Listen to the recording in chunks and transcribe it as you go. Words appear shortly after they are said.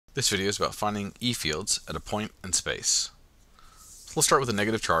This video is about finding E fields at a point in space. So let's start with a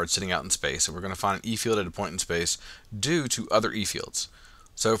negative charge sitting out in space, and we're going to find an E field at a point in space due to other E fields.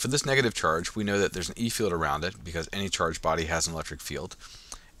 So for this negative charge, we know that there's an E field around it because any charged body has an electric field,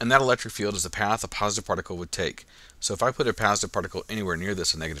 and that electric field is the path a positive particle would take. So if I put a positive particle anywhere near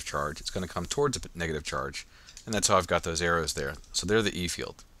this negative charge, it's going to come towards a negative charge, and that's how I've got those arrows there. So they're the E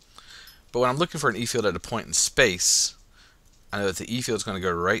field. But when I'm looking for an E field at a point in space, I know that the E field is going to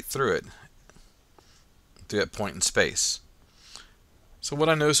go right through it, through that point in space. So what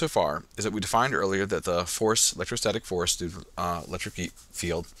I know so far is that we defined earlier that the force, electrostatic force due to electric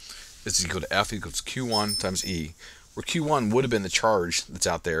field is equal to F equals Q1 times E, where Q1 would have been the charge that's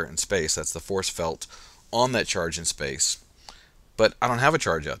out there in space. That's the force felt on that charge in space. But I don't have a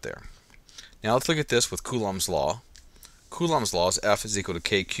charge out there. Now let's look at this with Coulomb's law. Coulomb's law is F is equal to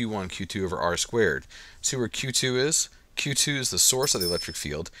K Q1 Q2 over R squared. See where Q2 is? Q2 is the source of the electric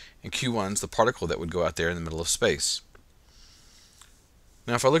field, and Q1 is the particle that would go out there in the middle of space.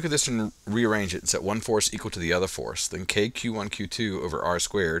 Now if I look at this and rearrange it and set one force equal to the other force, then K Q1 Q2 over R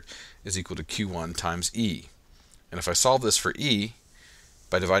squared is equal to Q1 times E. And if I solve this for E,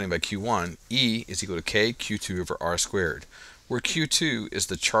 by dividing by Q1, E is equal to K Q2 over R squared, where Q2 is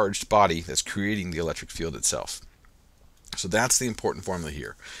the charged body that's creating the electric field itself. So that's the important formula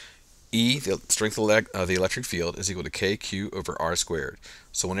here. E, the strength of the electric field, is equal to KQ over R squared.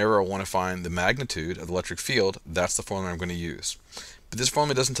 So whenever I want to find the magnitude of the electric field, that's the formula I'm going to use. But this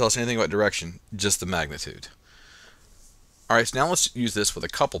formula doesn't tell us anything about direction, just the magnitude. Alright, so now let's use this with a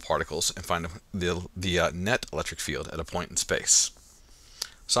couple particles and find the net electric field at a point in space.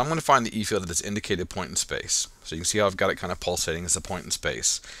 So I'm going to find the E field at this indicated point in space. So you can see how I've got it kind of pulsating as a point in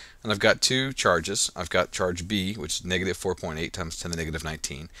space. And I've got two charges. I've got charge B, which is negative 4.8 times 10 to the negative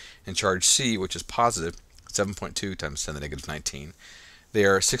 19, and charge C, which is positive 7.2 times 10 to the negative 19. They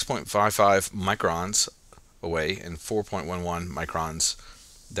are 6.55 microns away and 4.11 microns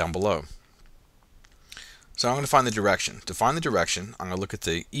down below. So I'm going to find the direction. To find the direction, I'm going to look at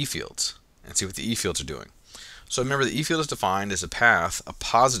the E fields and see what the E fields are doing. So remember, the E field is defined as a path a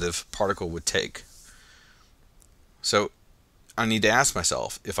positive particle would take. So I need to ask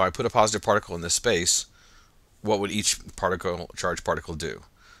myself, if I put a positive particle in this space, what would each charged particle do?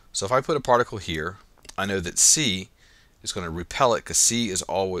 So if I put a particle here, I know that C is going to repel it because C is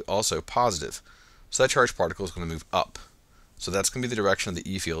also positive. So that charged particle is going to move up. So that's going to be the direction of the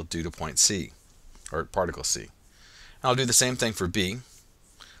E field due to point C, or particle C. And I'll do the same thing for B.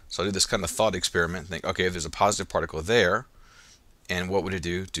 So I'll do this kind of thought experiment and think, okay, if there's a positive particle there, and what would it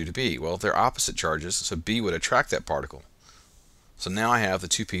do due to B? Well, they're opposite charges, so B would attract that particle. So now I have the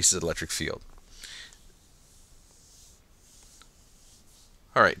two pieces of electric field.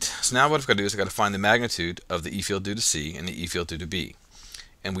 Alright, so now what I've got to do is I've got to find the magnitude of the E field due to C and the E field due to B.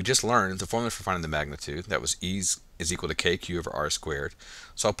 And we just learned the formula for finding the magnitude. That was E is equal to KQ over R squared.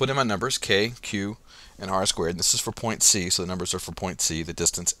 So I'll put in my numbers, K, Q, and R squared. And this is for point C, so the numbers are for point C, the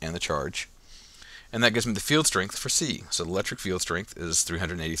distance and the charge. And that gives me the field strength for C. So the electric field strength is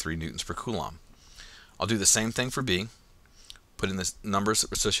 383 newtons per coulomb. I'll do the same thing for B. Put in the numbers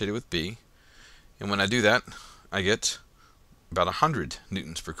associated with B. And when I do that, I get about 100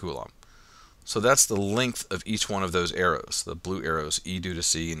 newtons per coulomb. So that's the length of each one of those arrows, the blue arrows, E due to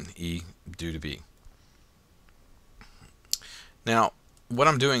C and E due to B. Now, what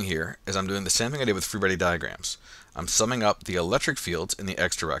I'm doing here is I'm doing the same thing I did with free body diagrams. I'm summing up the electric fields in the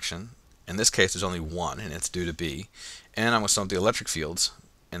X direction. In this case, there's only one, and it's due to B. And I'm going to sum up the electric fields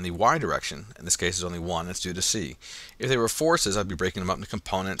in the Y direction. In this case, there's only one, and it's due to C. If they were forces, I'd be breaking them up into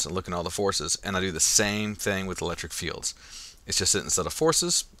components and looking at all the forces. And I do the same thing with electric fields. It's just that instead of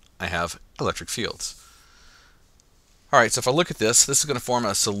forces, I have electric fields. Alright, so if I look at this, this is going to form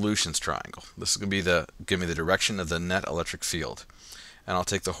a solutions triangle. This is going to be give me the direction of the net electric field. And I'll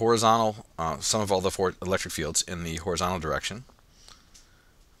take the horizontal, sum of all the electric fields in the horizontal direction.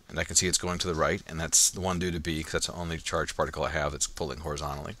 And I can see it's going to the right, and that's the one due to B, because that's the only charged particle I have that's pulling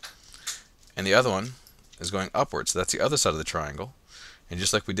horizontally. And the other one is going upwards, so that's the other side of the triangle. And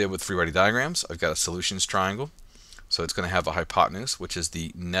just like we did with free body diagrams, I've got a solutions triangle. So it's going to have a hypotenuse, which is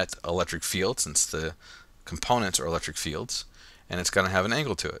the net electric field, since the components are electric fields, and it's going to have an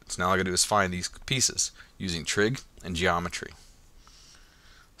angle to it. So now all I got to do is find these pieces using trig and geometry.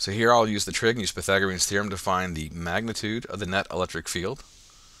 So here I'll use the trig and use Pythagorean's theorem to find the magnitude of the net electric field.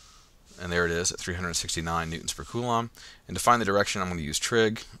 And there it is at 369 newtons per coulomb. And to find the direction, I'm going to use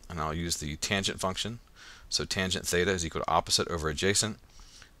trig, and I'll use the tangent function. So tangent theta is equal to opposite over adjacent.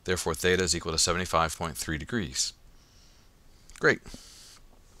 Therefore, theta is equal to 75.3 degrees. Great.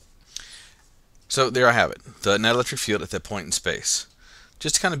 So there I have it, the net electric field at that point in space.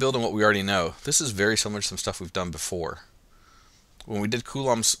 Just to kind of build on what we already know, this is very similar to some stuff we've done before. When we did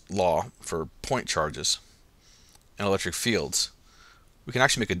Coulomb's law for point charges and electric fields, we can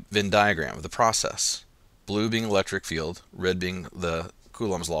actually make a Venn diagram of the process. Blue being electric field, red being the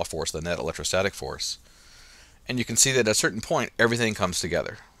Coulomb's law force, the net electrostatic force. And you can see that at a certain point, everything comes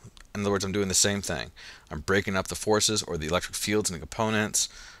together. In other words, I'm doing the same thing. I'm breaking up the forces or the electric fields into components,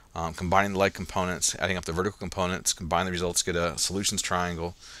 combining the like components, adding up the vertical components, combine the results, get a solutions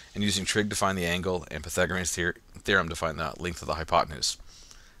triangle, and using trig to find the angle and Pythagorean's theorem to find the length of the hypotenuse.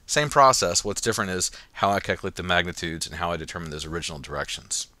 Same process. What's different is how I calculate the magnitudes and how I determine those original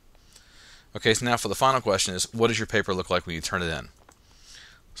directions. Okay, so now for the final question is, what does your paper look like when you turn it in?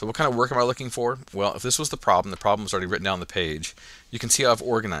 So what kind of work am I looking for? Well, if this was the problem was already written down on the page, you can see how I've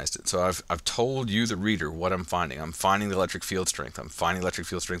organized it. So I've told you, the reader, what I'm finding. I'm finding the electric field strength. I'm finding electric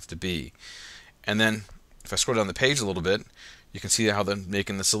field strength to be. And then if I scroll down the page a little bit, you can see how I'm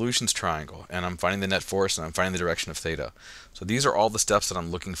making the solutions triangle. And I'm finding the net force and I'm finding the direction of theta. So these are all the steps that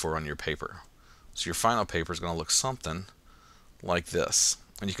I'm looking for on your paper. So your final paper is going to look something like this.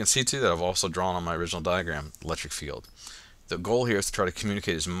 And you can see too that I've also drawn on my original diagram electric field. The goal here is to try to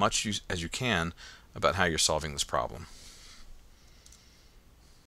communicate as much as you can about how you're solving this problem.